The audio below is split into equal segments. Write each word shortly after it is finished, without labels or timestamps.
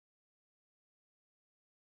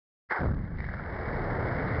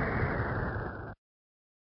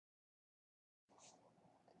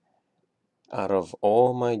Out of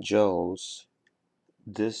all my Joes,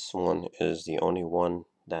 this one is the only one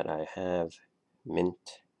that I have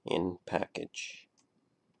mint in package.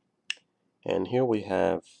 And here we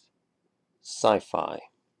have Sci-Fi.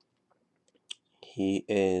 He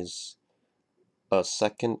is a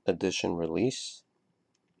second edition release.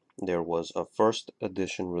 There was a first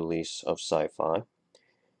edition release of Sci-Fi.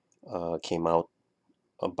 Came out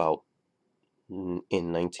about in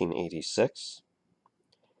 1986.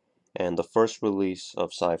 And the first release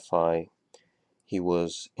of Sci-Fi, he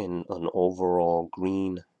was in an overall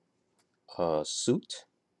green suit.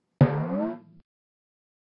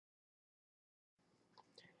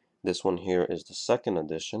 This one here is the second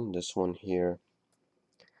edition. This one here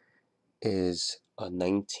is a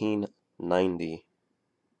 1990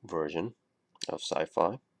 version of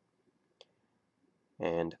Sci-Fi.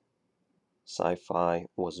 And Sci-Fi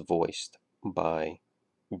was voiced by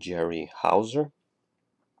Jerry Hauser.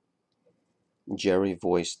 Jerry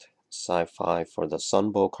voiced Sci-Fi for the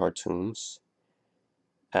Sunbow cartoons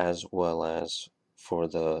as well as for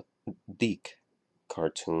the Deke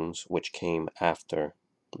cartoons, which came after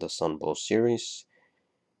the Sunbow series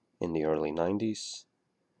in the early 90s.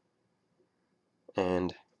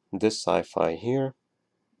 And this Sci-Fi here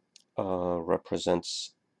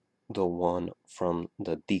represents the one from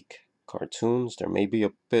the Deke cartoons. There may be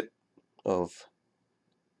a bit of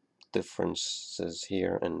differences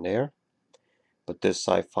here and there, but this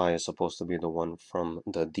Sci-Fi is supposed to be the one from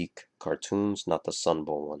the Deke cartoons, not the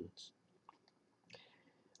Sunbow ones.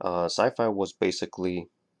 Sci-Fi was basically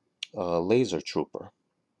a laser trooper.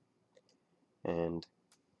 And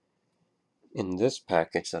in this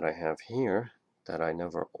package that I have here, that I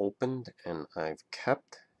never opened and I've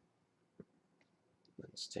kept,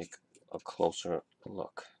 let's take a closer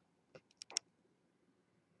look.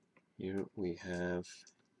 Here we have,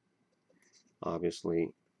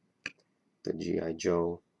 obviously, the G.I.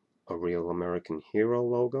 Joe, a real American hero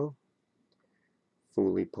logo,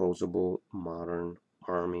 fully posable modern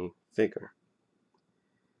army figure.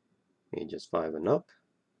 Ages 5 and up.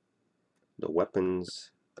 The weapons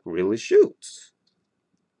really shoots.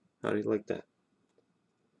 How do you like that?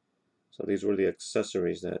 So these were the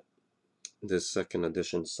accessories that this second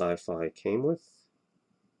edition Sci-Fi came with.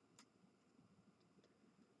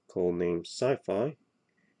 Codenamed Sci-Fi.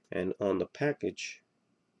 And on the package,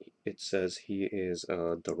 it says he is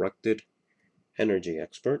a directed energy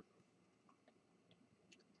expert.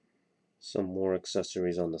 Some more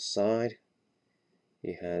accessories on the side.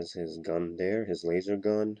 He has his gun there, his laser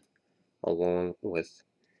gun, along with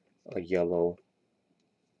a yellow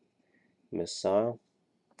missile.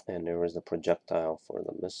 And there is the projectile for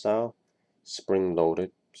the missile,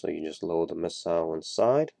 spring-loaded, so you just load the missile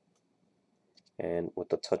inside. And with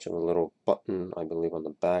the touch of a little button, I believe on the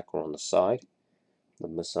back or on the side, the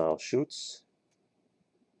missile shoots.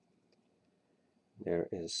 There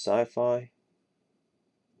is Sci-Fi.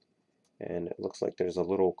 And it looks like there's a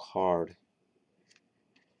little card.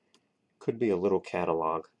 Could be a little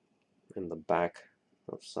catalog in the back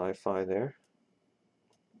of Sci-Fi there.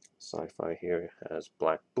 Sci-Fi here has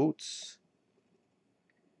black boots,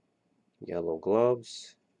 yellow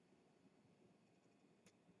gloves.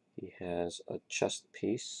 He has a chest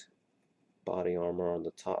piece, body armor on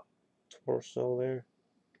the top torso there.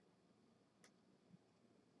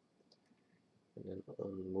 And then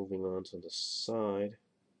moving on to the side,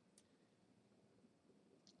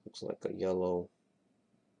 looks like a yellow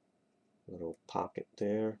little pocket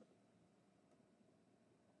there.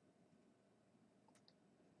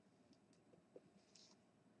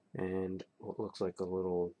 And what looks like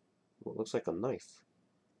a knife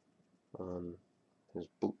on his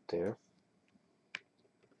boot there.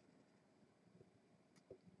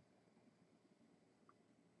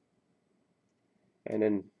 And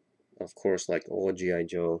then, of course, like all G.I.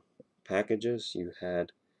 Joe packages, you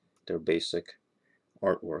had their basic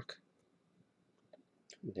artwork.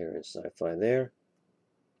 There is Sci-Fi there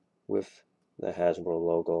with the Hasbro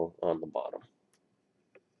logo on the bottom.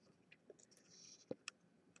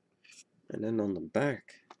 And then on the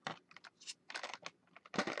back,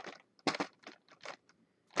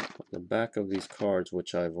 of these cards,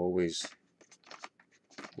 which I've always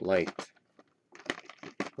liked,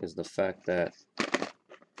 is the fact that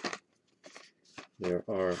there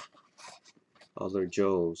are other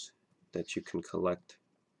Joes that you can collect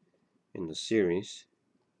in the series.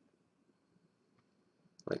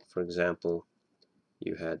 Like, for example,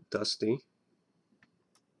 you had Dusty,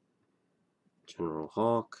 General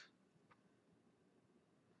Hawk,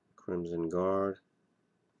 Crimson Guard,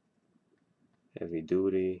 Heavy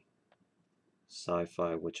Duty,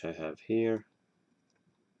 Sci-Fi, which I have here,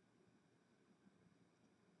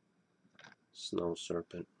 Snow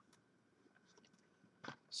Serpent.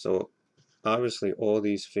 So obviously all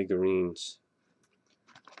these figurines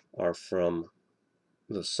are from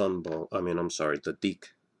the Sunbow, the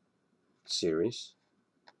Deke series.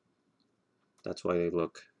 That's why they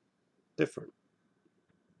look different.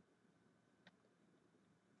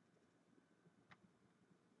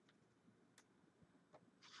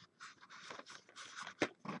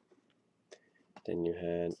 Then you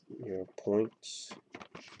had your points,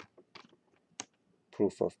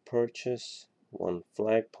 proof of purchase, 1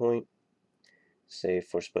 flag point, save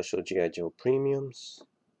for special G.I. Joe premiums,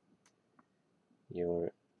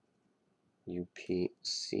 your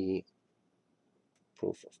UPC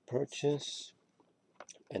proof of purchase,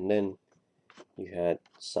 and then you had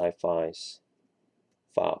Sci-Fi's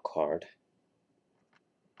file card.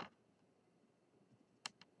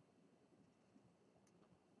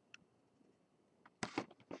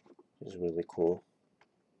 Which is really cool.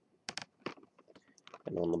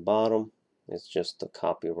 And on the bottom, it's just the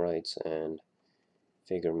copyrights and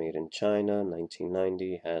figure made in China,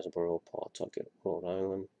 1990, Hasbro, Pawtucket, Rhode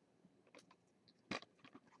Island.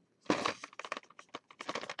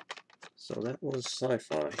 So that was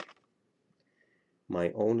Sci-Fi.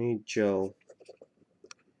 My only Joe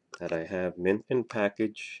that I have mint in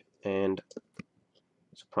package, and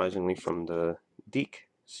surprisingly from the Deke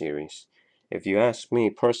series. If you ask me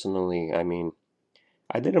personally,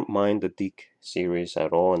 I didn't mind the Deke series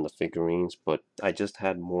at all in the figurines, but I just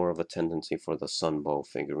had more of a tendency for the Sunbow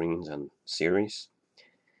figurines and series.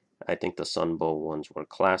 I think the Sunbow ones were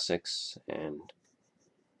classics, and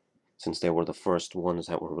since they were the first ones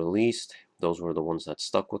that were released, those were the ones that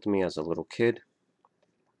stuck with me as a little kid,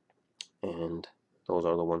 and those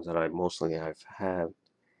are the ones that I've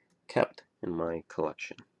kept in my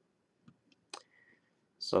collection.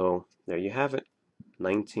 So there you have it,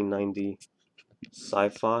 1990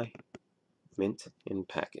 Sci-Fi mint in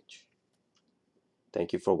package.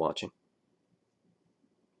 Thank you for watching.